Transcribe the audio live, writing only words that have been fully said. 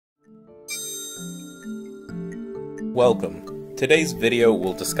Welcome. Today's video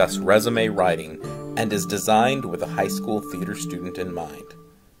will discuss resume writing and is designed with a high school theater student in mind.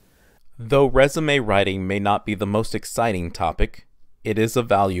 Though resume writing may not be the most exciting topic, it is a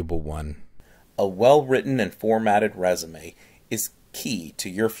valuable one. A well-written and formatted resume is key to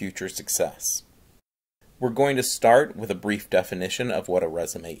your future success. We're going to start with a brief definition of what a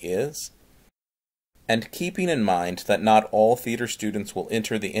resume is, and keeping in mind that not all theater students will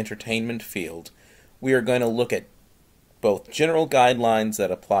enter the entertainment field, we are going to look at both general guidelines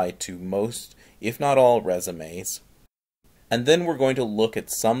that apply to most, if not all, resumes, and then we're going to look at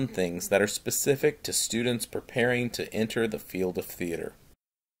some things that are specific to students preparing to enter the field of theater.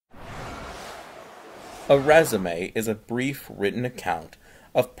 A resume is a brief written account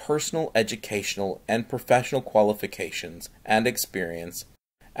of personal, educational, and professional qualifications and experience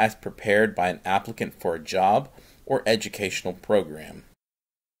as prepared by an applicant for a job or educational program.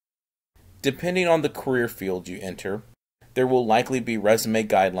 Depending on the career field you enter, there will likely be resume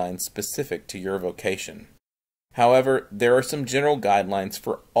guidelines specific to your vocation. However, there are some general guidelines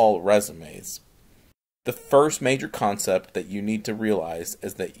for all resumes. The first major concept that you need to realize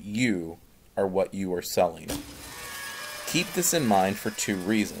is that you are what you are selling. Keep this in mind for two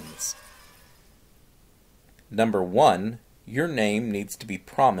reasons. Number one, your name needs to be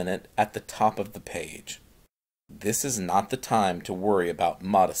prominent at the top of the page. This is not the time to worry about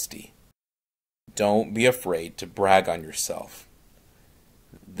modesty. Don't be afraid to brag on yourself.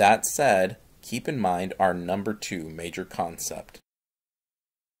 That said, keep in mind our number two major concept.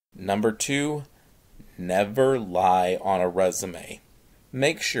 Number two, never lie on a resume.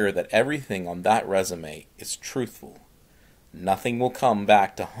 Make sure that everything on that resume is truthful. Nothing will come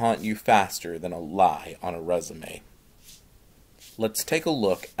back to haunt you faster than a lie on a resume. Let's take a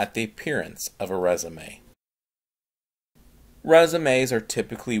look at the appearance of a resume. Resumes are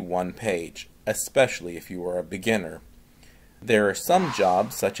typically one page, especially if you are a beginner. There are some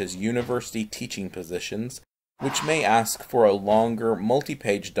jobs, such as university teaching positions, which may ask for a longer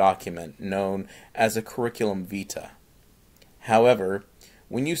multi-page document known as a curriculum vitae. However,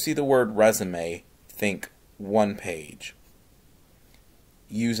 when you see the word resume, think one page.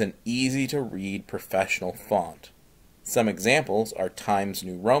 Use an easy-to-read professional font. Some examples are Times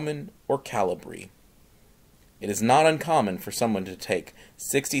New Roman or Calibri. It is not uncommon for someone to take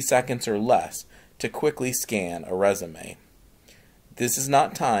 60 seconds or less to quickly scan a resume. This is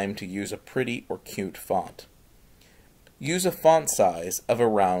not time to use a pretty or cute font. Use a font size of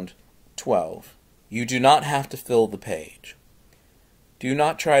around 12. You do not have to fill the page. Do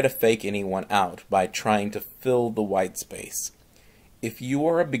not try to fake anyone out by trying to fill the white space. If you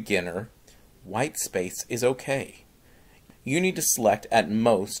are a beginner, white space is okay. You need to select at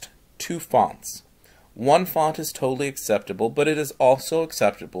most 2 fonts. One font is totally acceptable, but it is also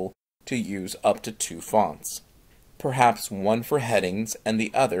acceptable to use up to 2 fonts. Perhaps one for headings and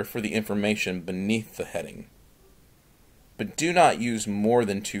the other for the information beneath the heading. But do not use more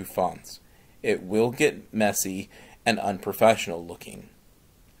than 2 fonts. It will get messy and unprofessional looking.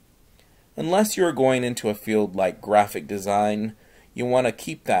 Unless you are going into a field like graphic design, you want to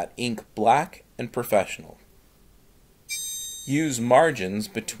keep that ink black and professional. Use margins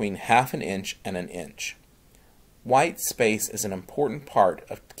between 1/2 inch and 1 inch. White space is an important part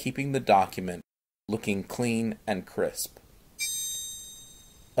of keeping the document looking clean and crisp.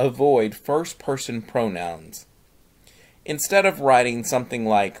 Avoid first-person pronouns. Instead of writing something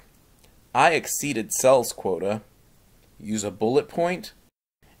like, "I exceeded sales quota," use a bullet point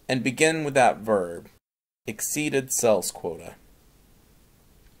and begin with that verb, exceeded sales quota.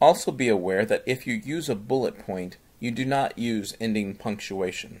 Also be aware that if you use a bullet point, you do not use ending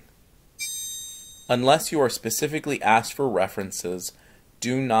punctuation. Unless you are specifically asked for references,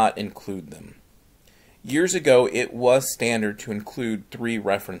 do not include them. Years ago, it was standard to include 3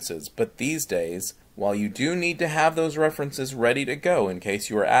 references, but these days, while you do need to have those references ready to go in case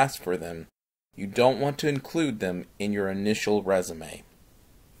you are asked for them, you don't want to include them in your initial resume.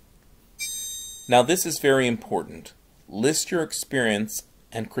 Now, this is very important. List your experience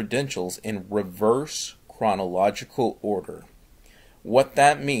and credentials in reverse chronological order. What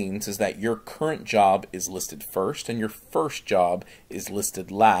that means is that your current job is listed first and your first job is listed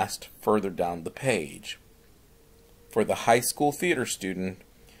last further down the page. For the high school theater student,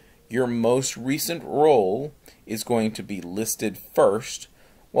 your most recent role is going to be listed first,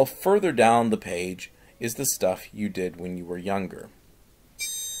 while further down the page is the stuff you did when you were younger.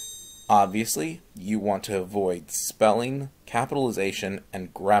 Obviously, you want to avoid spelling, capitalization,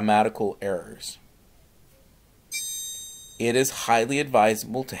 and grammatical errors. It is highly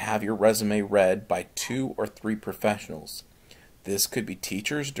advisable to have your resume read by 2 or 3 professionals. This could be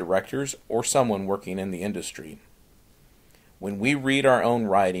teachers, directors, or someone working in the industry. When we read our own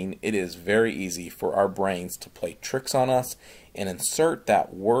writing, it is very easy for our brains to play tricks on us and insert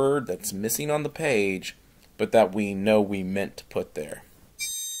that word that's missing on the page, but that we know we meant to put there.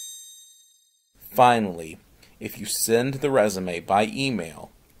 Finally, if you send the resume by email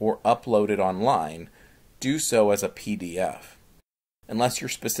or upload it online, do so as a PDF. Unless you're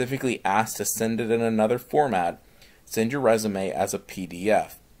specifically asked to send it in another format, send your resume as a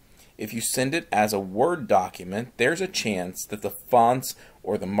PDF. If you send it as a Word document, there's a chance that the fonts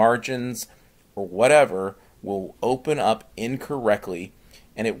or the margins or whatever will open up incorrectly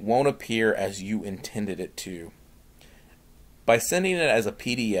and it won't appear as you intended it to. By sending it as a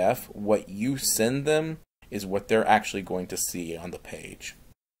PDF, what you send them is what they're actually going to see on the page.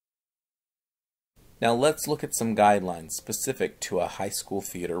 Now let's look at some guidelines specific to a high school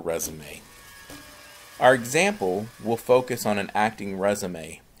theater resume. Our example will focus on an acting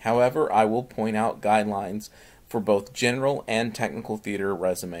resume. However, I will point out guidelines for both general and technical theater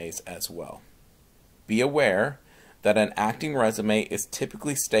resumes as well. Be aware that an acting resume is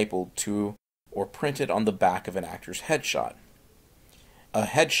typically stapled to or printed on the back of an actor's headshot. A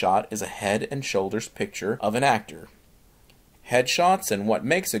headshot is a head and shoulders picture of an actor. Headshots and what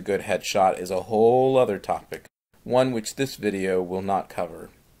makes a good headshot is a whole other topic, one which this video will not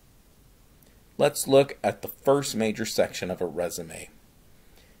cover. Let's look at the first major section of a resume.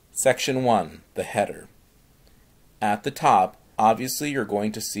 Section 1, the header. At the top, obviously you're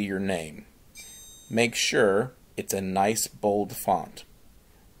going to see your name. Make sure it's a nice bold font.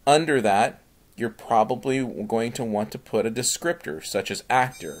 Under that, you're probably going to want to put a descriptor such as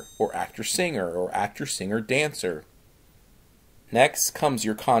actor or actor-singer or actor-singer-dancer. Next comes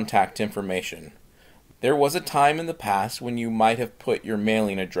your contact information. There was a time in the past when you might have put your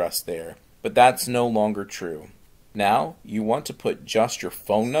mailing address there, but that's no longer true. Now, you want to put just your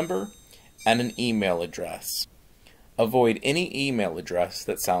phone number and an email address. Avoid any email address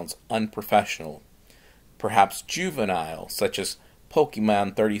that sounds unprofessional, perhaps juvenile, such as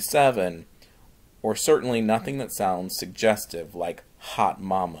Pokemon37, or certainly nothing that sounds suggestive like Hot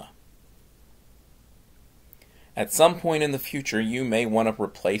Mama. At some point in the future, you may want to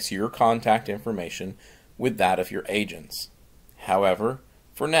replace your contact information with that of your agents. However,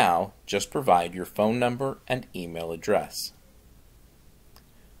 for now, just provide your phone number and email address.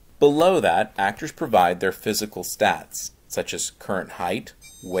 Below that, actors provide their physical stats, such as current height,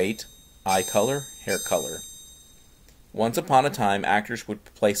 weight, eye color, hair color. Once upon a time, actors would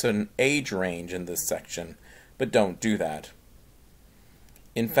place an age range in this section, but don't do that.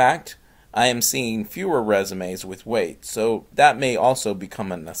 In fact, I am seeing fewer resumes with weight, so that may also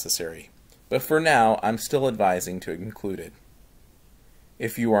become unnecessary. But for now, I'm still advising to include it.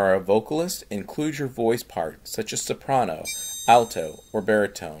 If you are a vocalist, include your voice part, such as soprano, alto, or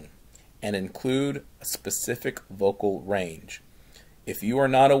baritone, and include a specific vocal range. If you are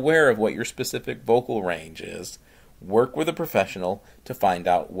not aware of what your specific vocal range is, work with a professional to find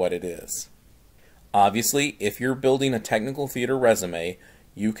out what it is. Obviously, if you're building a technical theater resume,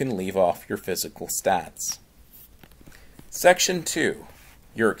 you can leave off your physical stats. Section 2,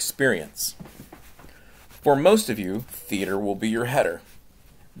 your experience. For most of you, theater will be your header.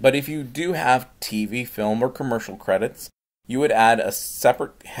 But if you do have TV, film, or commercial credits, you would add a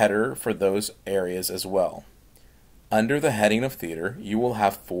separate header for those areas as well. Under the heading of theater, you will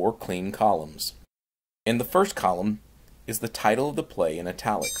have 4 clean columns. In the first column is the title of the play in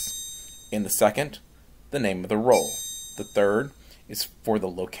italics. In the second, the name of the role. The third is for the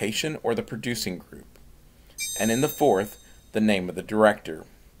location or the producing group. And in the fourth, the name of the director.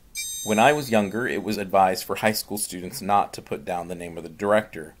 When I was younger, it was advised for high school students not to put down the name of the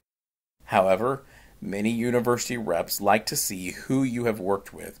director. However, many university reps like to see who you have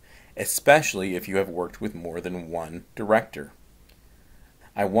worked with, especially if you have worked with more than one director.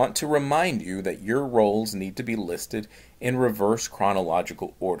 I want to remind you that your roles need to be listed in reverse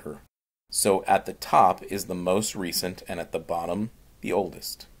chronological order. So at the top is the most recent and at the bottom, the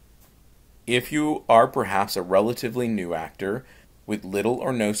oldest. If you are perhaps a relatively new actor with little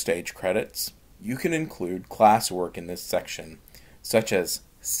or no stage credits, you can include classwork in this section, such as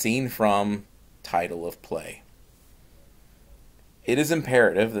scene from, title of play. It is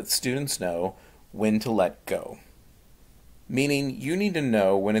imperative that students know when to let go, meaning you need to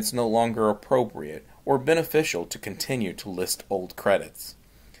know when it's no longer appropriate or beneficial to continue to list old credits.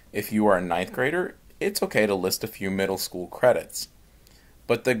 If you are a 9th grader, it's okay to list a few middle school credits,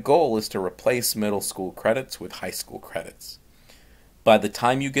 but the goal is to replace middle school credits with high school credits. By the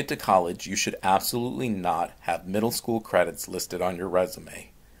time you get to college, you should absolutely not have middle school credits listed on your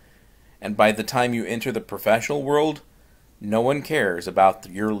resume. And by the time you enter the professional world, no one cares about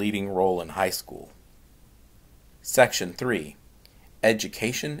your leading role in high school. Section 3.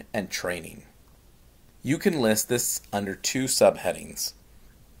 Education and Training. You can list this under two subheadings.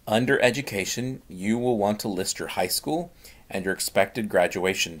 Under Education, you will want to list your high school and your expected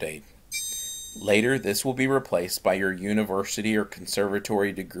graduation date. Later, this will be replaced by your university or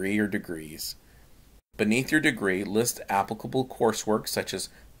conservatory degree or degrees. Beneath your degree, list applicable coursework such as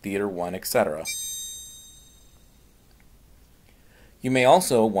Theater 1, etc. You may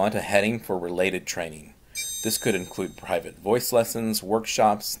also want a heading for related training. This could include private voice lessons,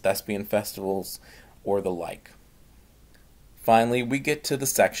 workshops, thespian festivals, or the like. Finally, we get to the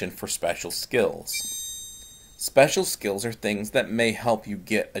section for special skills. Special skills are things that may help you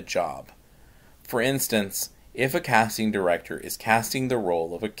get a job. For instance, if a casting director is casting the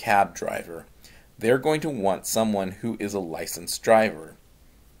role of a cab driver, they're going to want someone who is a licensed driver.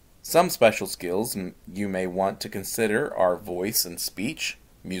 Some special skills you may want to consider are voice and speech,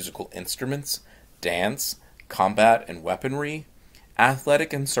 musical instruments, dance, combat and weaponry,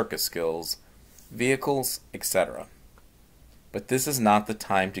 athletic and circus skills, vehicles, etc. But this is not the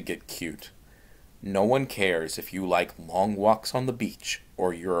time to get cute. No one cares if you like long walks on the beach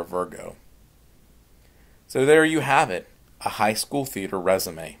or you're a Virgo. So there you have it, a high school theater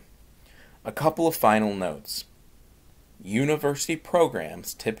resume. A couple of final notes. University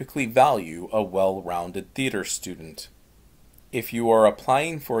programs typically value a well-rounded theater student. If you are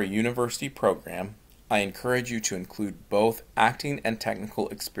applying for a university program, I encourage you to include both acting and technical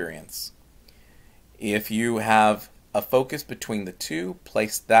experience. If you have a focus between the two,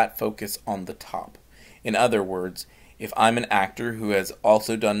 place that focus on the top. In other words, if I'm an actor who has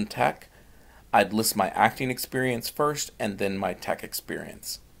also done tech, I'd list my acting experience first and then my tech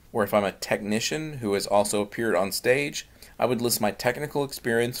experience. Or if I'm a technician who has also appeared on stage, I would list my technical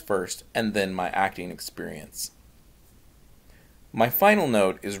experience first and then my acting experience. My final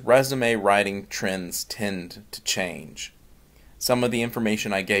note is resume writing trends tend to change. Some of the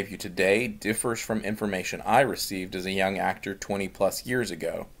information I gave you today differs from information I received as a young actor 20 plus years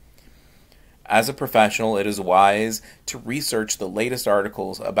ago. As a professional, it is wise to research the latest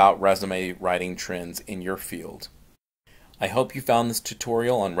articles about resume writing trends in your field. I hope you found this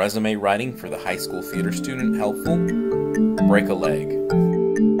tutorial on resume writing for the high school theater student helpful. Break a leg.